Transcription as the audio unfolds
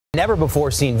Never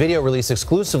before seen video released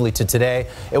exclusively to Today.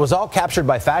 It was all captured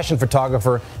by fashion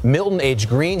photographer Milton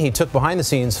Greene. He took behind the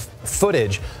scenes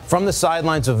footage from the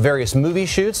sidelines of various movie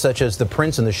shoots such as The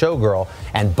Prince and the Showgirl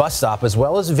and Bus Stop, as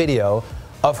well as video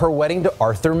of her wedding to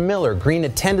Arthur Miller. Greene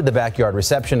attended the backyard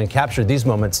reception and captured these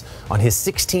moments on his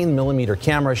 16mm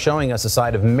camera, showing us a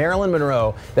side of Marilyn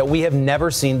Monroe that we have never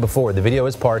seen before. The video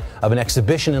is part of an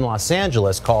exhibition in Los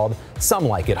Angeles called Some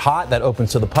Like It Hot that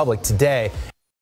opens to the public today.